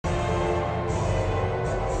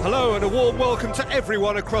Hello and a warm welcome to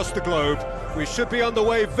everyone across the globe. We should be on the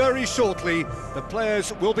way very shortly. The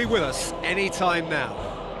players will be with us any time now.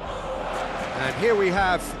 And here we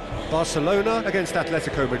have Barcelona against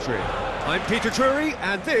Atletico Madrid. I'm Peter Drury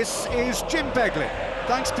and this is Jim Beglin.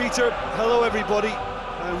 Thanks, Peter. Hello, everybody.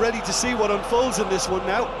 Ready to see what unfolds in this one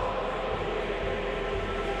now.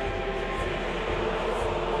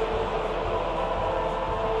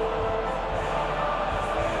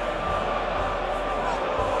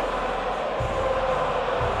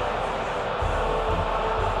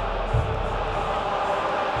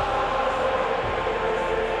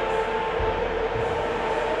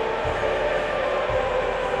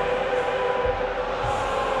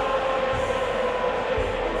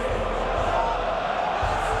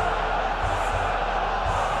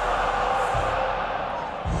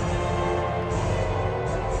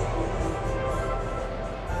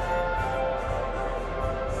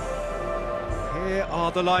 Here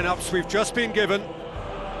are the lineups we've just been given.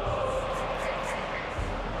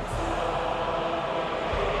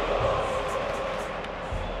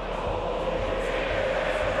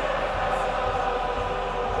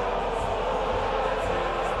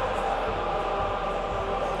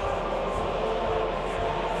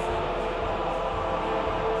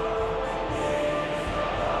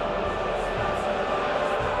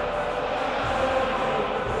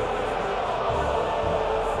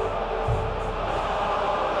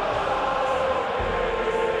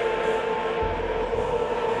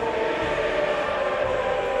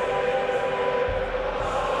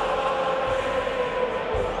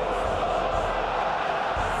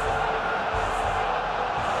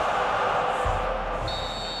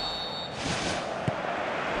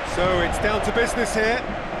 So it's down to business here.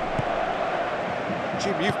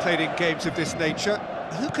 Jim, you've played in games of this nature.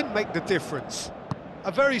 Who can make the difference?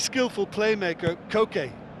 A very skillful playmaker,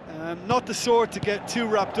 Koke. Not the sort to get too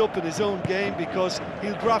wrapped up in his own game because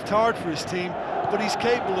he'll graft hard for his team, but he's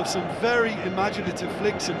capable of some very imaginative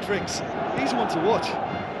flicks and tricks. He's one to watch.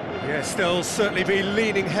 Yes, they'll certainly be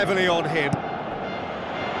leaning heavily on him.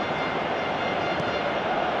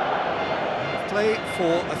 Play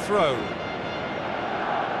for a throw.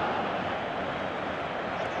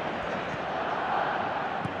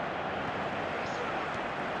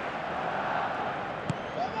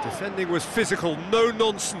 Defending was physical, no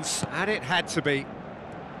nonsense, and it had to be.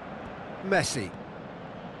 Messi.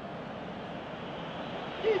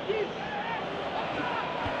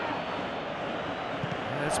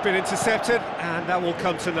 It's been intercepted, and that will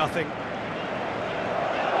come to nothing.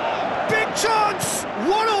 Big chance!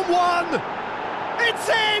 One-on-one! It's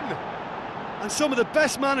in! And some of the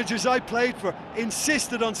best managers I played for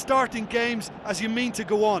insisted on starting games as you mean to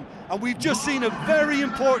go on. And we've just seen a very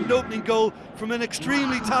important opening goal from an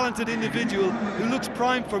extremely talented individual who looks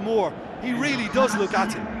primed for more. He really does look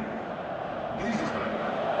at it.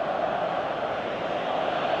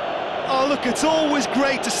 Oh, look, it's always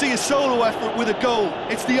great to see a solo effort with a goal.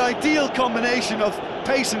 It's the ideal combination of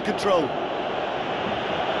pace and control.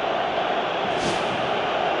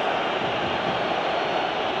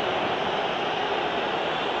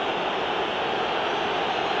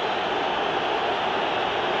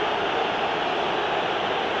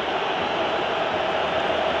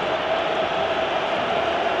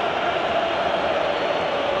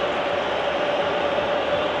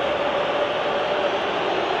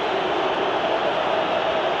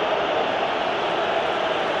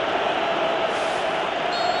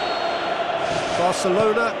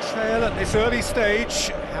 Barcelona trail at this early stage.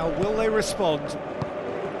 How will they respond?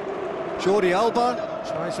 Jordi Alba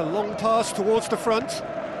tries a long pass towards the front.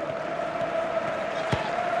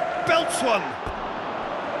 Belts one!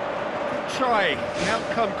 Good try. The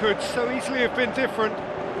outcome could so easily have been different.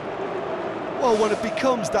 Well, when it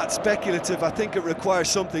becomes that speculative, I think it requires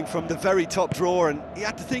something from the very top drawer, and he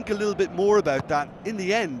had to think a little bit more about that. In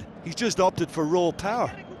the end, he's just opted for raw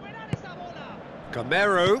power.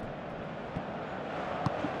 Gamero.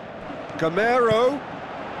 Gamero.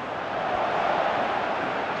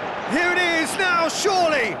 Here it is now,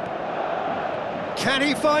 surely! Can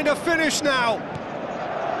he find a finish now?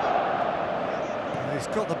 He's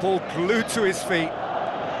got the ball glued to his feet.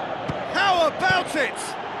 How about it?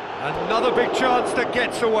 Another big chance that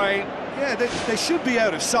gets away. Yeah, they should be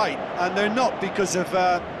out of sight, and they're not because of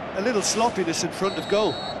a little sloppiness in front of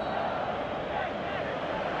goal.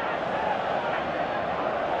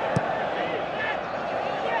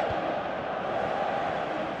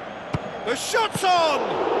 The shot's on!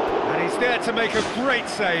 And he's there to make a great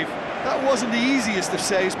save. That wasn't the easiest of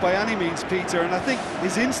saves by any means, Peter, and I think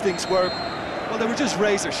his instincts were, well, they were just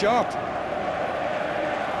razor sharp.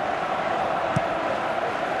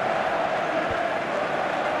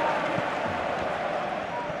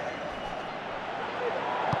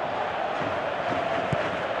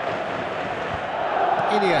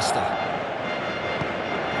 Iniesta.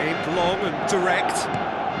 Aimed long and direct.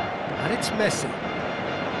 And it's Messi.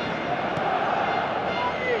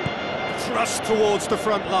 Thrust towards the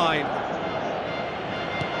front line.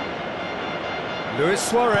 Luis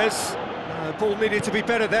Suarez. The ball needed to be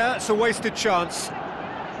better there, it's a wasted chance.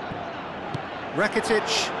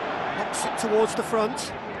 Rakitic knocks it towards the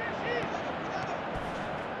front.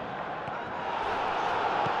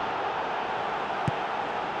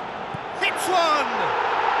 Hits one!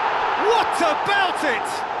 What about it?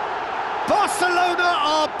 Barcelona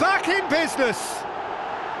are back in business.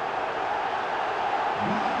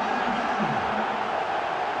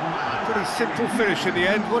 Pretty simple finish in the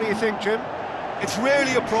end. What do you think, Jim? It's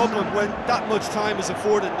rarely a problem when that much time is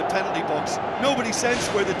afforded in the penalty box. Nobody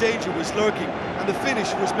sensed where the danger was lurking, and the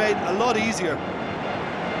finish was made a lot easier.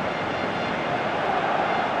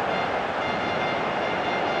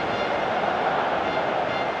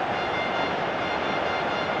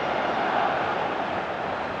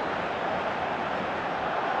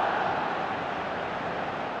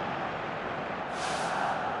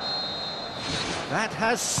 That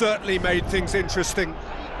has certainly made things interesting.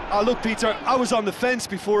 Look, Peter, I was on the fence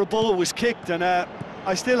before a ball was kicked, and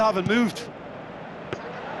I still haven't moved.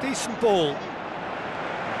 Decent ball.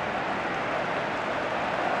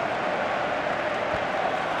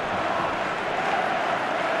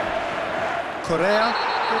 Correa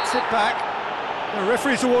gets it back. The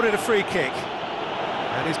referee's awarded a free kick.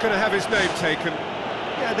 And he's going to have his name taken.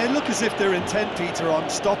 Yeah, they look as if they're intent, Peter, on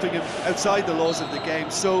stopping him outside the laws of the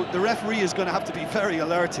game, so the referee is going to have to be very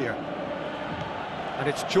alert here. And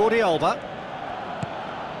it's Jordi Alba.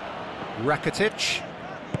 Rakitic.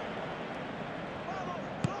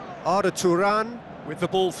 Arda Turan with the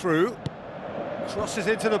ball through. Crosses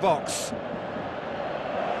into the box.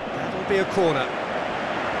 That'll be a corner.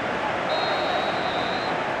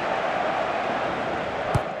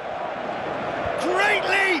 Great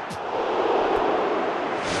leap!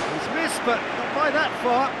 He's missed, but not by that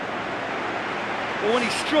far. Well, when he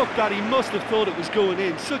struck that, he must have thought it was going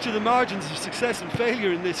in. Such are the margins of success and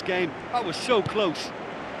failure in this game. That was so close.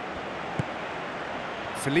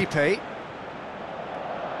 Felipe. Good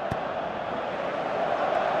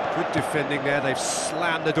defending there. They've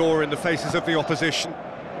slammed the door in the faces of the opposition.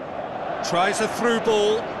 Tries a through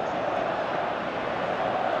ball.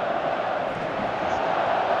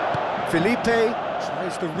 Felipe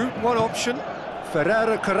tries the route one option.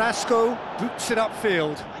 Ferreira Carrasco boots it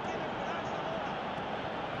upfield.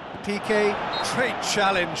 Piqué, great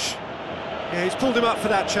challenge. Yeah, he's pulled him up for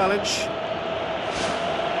that challenge.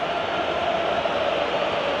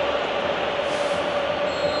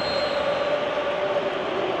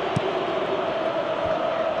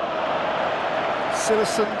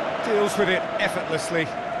 Silerson deals with it effortlessly.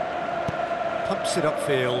 Pumps it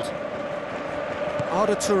upfield.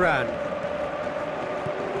 Arda Turan.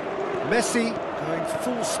 Messi going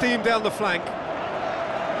full steam down the flank.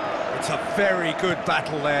 It's a very good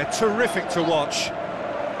battle there, terrific to watch.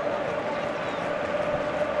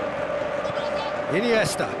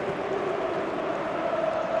 Iniesta.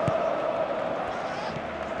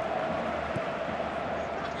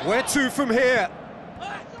 Where to from here?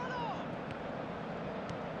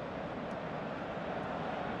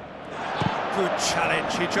 Good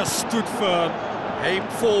challenge, he just stood firm.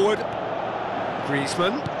 Aimed forward.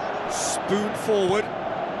 Griezmann. Spoon forward.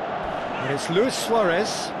 And it's Luis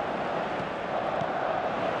Suarez.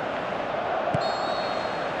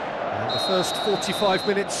 The first 45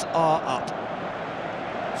 minutes are up.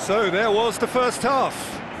 So there was the first half.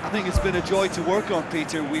 I think it's been a joy to work on,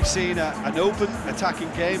 Peter. We've seen an open,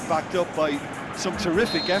 attacking game backed up by some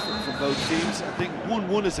terrific effort from both teams. I think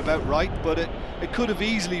 1-1 is about right, but it could have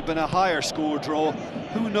easily been a higher score draw.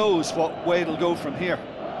 Who knows what way it'll go from here.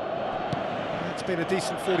 It's been a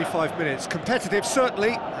decent 45 minutes. Competitive,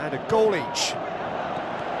 certainly, and a goal each.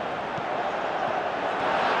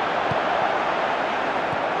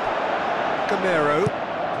 Gamero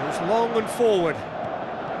goes long and forward.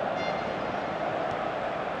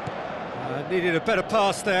 Needed a better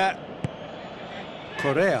pass there.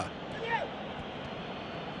 Correa.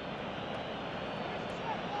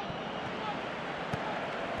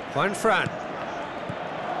 Juanfran.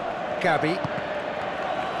 Gabi.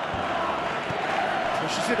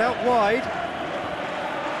 Pushes it out wide.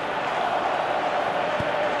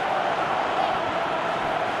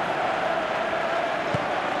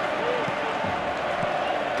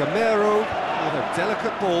 Gamero with a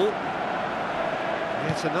delicate ball.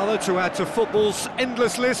 It's another to add to football's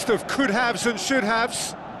endless list of could-haves and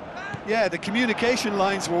should-haves. Yeah, the communication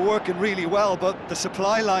lines were working really well, but the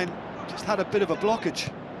supply line just had a bit of a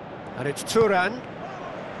blockage. And it's Turan.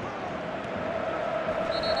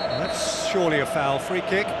 surely a foul. Free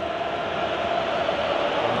kick. Oh,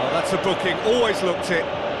 that's a booking, always looked it.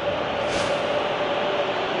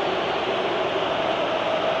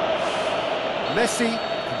 Messi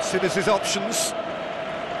considers his options.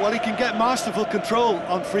 Well, he can get masterful control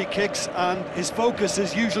on free kicks, and his focus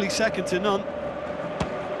is usually second to none.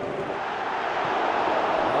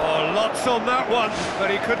 Oh, lots on that one, but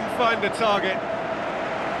he couldn't find the target.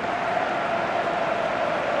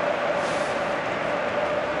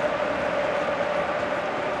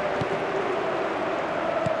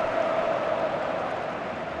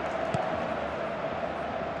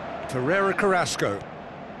 Torreira Carrasco.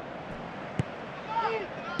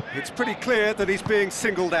 It's pretty clear that he's being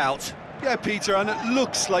singled out. Yeah, Peter, and it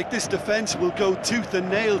looks like this defence will go tooth and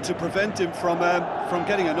nail to prevent him from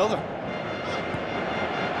getting another.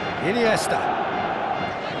 Iniesta.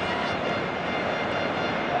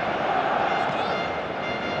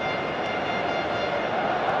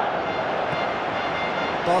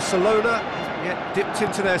 Barcelona hasn't yet dipped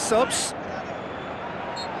into their subs.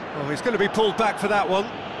 Oh, he's going to be pulled back for that one.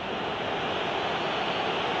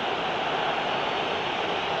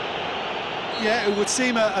 Yeah, it would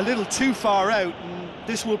seem a little too far out, and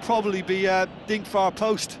this will probably be dinked far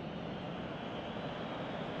post.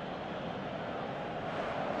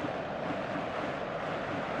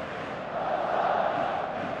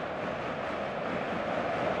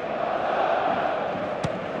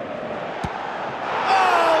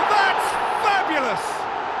 Oh, that's fabulous!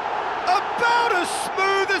 About as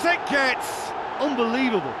smooth as it gets.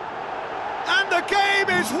 Unbelievable. And the game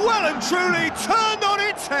is well and truly turned on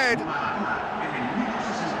its head.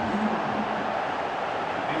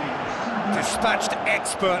 Dispatched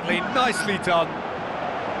expertly, nicely done.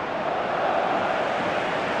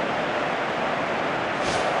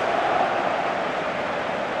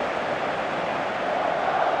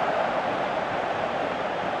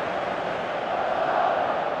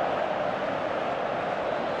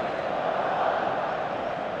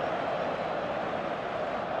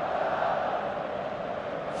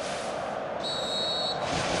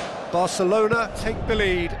 Barcelona take the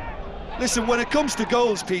lead. Listen, when it comes to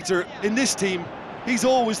goals, Peter, in this team, he's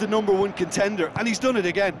always the #1 contender, and he's done it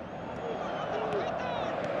again.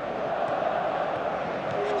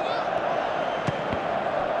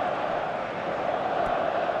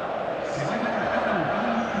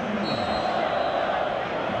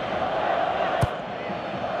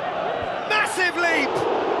 Massive leap!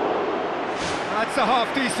 That's a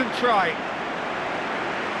half-decent try.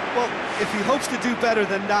 Well, if he hopes to do better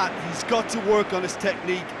than that, he's got to work on his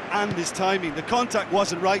technique and his timing. The contact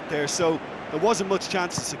wasn't right there, so there wasn't much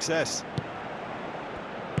chance of success.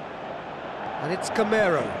 And it's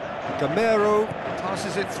Gamero. Gamero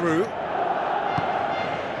passes it through.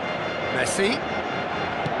 Messi.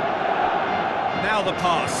 Now the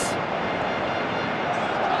pass.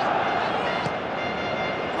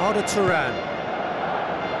 Arda Turan.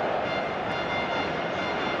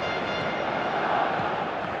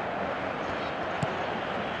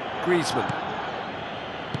 Griezmann.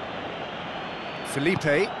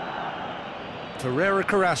 Felipe. Torreira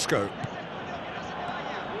Carrasco.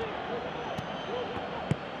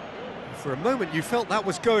 For a moment you felt that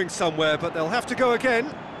was going somewhere, but they'll have to go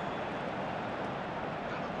again.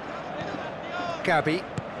 Gabi.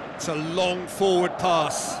 It's a long forward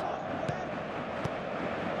pass.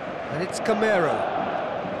 And it's Gamero.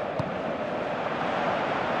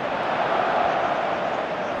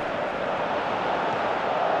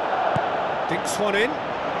 Dinks one in.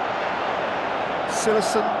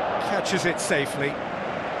 Silerson catches it safely.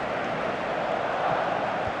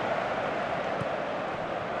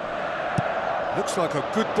 Looks like a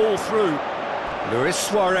good ball through. Luis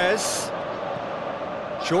Suarez.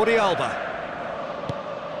 Jordi Alba.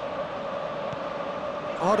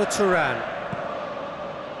 Arda Turan.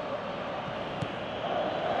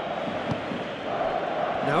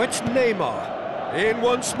 Now it's Neymar. In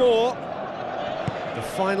once more. The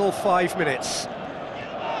final 5 minutes.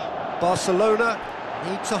 Barcelona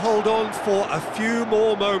need to hold on for a few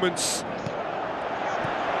more moments.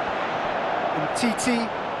 Umtiti.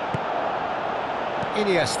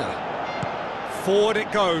 Iniesta. Forward it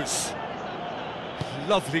goes.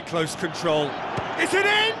 Lovely close control. Is it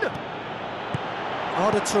in?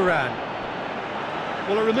 Arda Turan.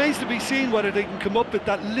 Well, it remains to be seen whether they can come up with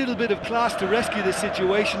that little bit of class to rescue the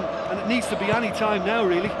situation, and it needs to be any time now,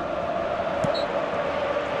 really.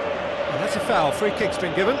 And that's a foul. Free kick's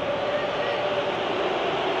been given.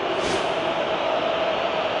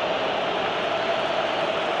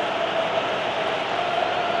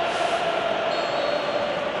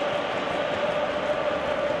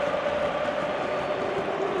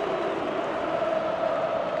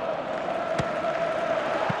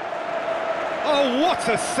 Oh, what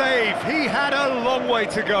a save! He had a long way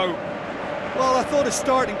to go. Well, I thought his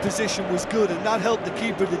starting position was good, and that helped the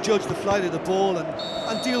keeper to judge the flight of the ball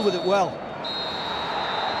and deal with it well.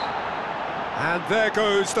 And there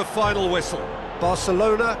goes the final whistle.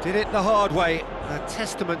 Barcelona did it the hard way, a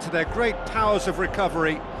testament to their great powers of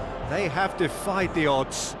recovery. They have defied the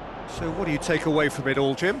odds. So what do you take away from it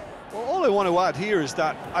all, Jim? Well, all I want to add here is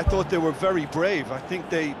that I thought they were very brave. I think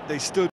they stood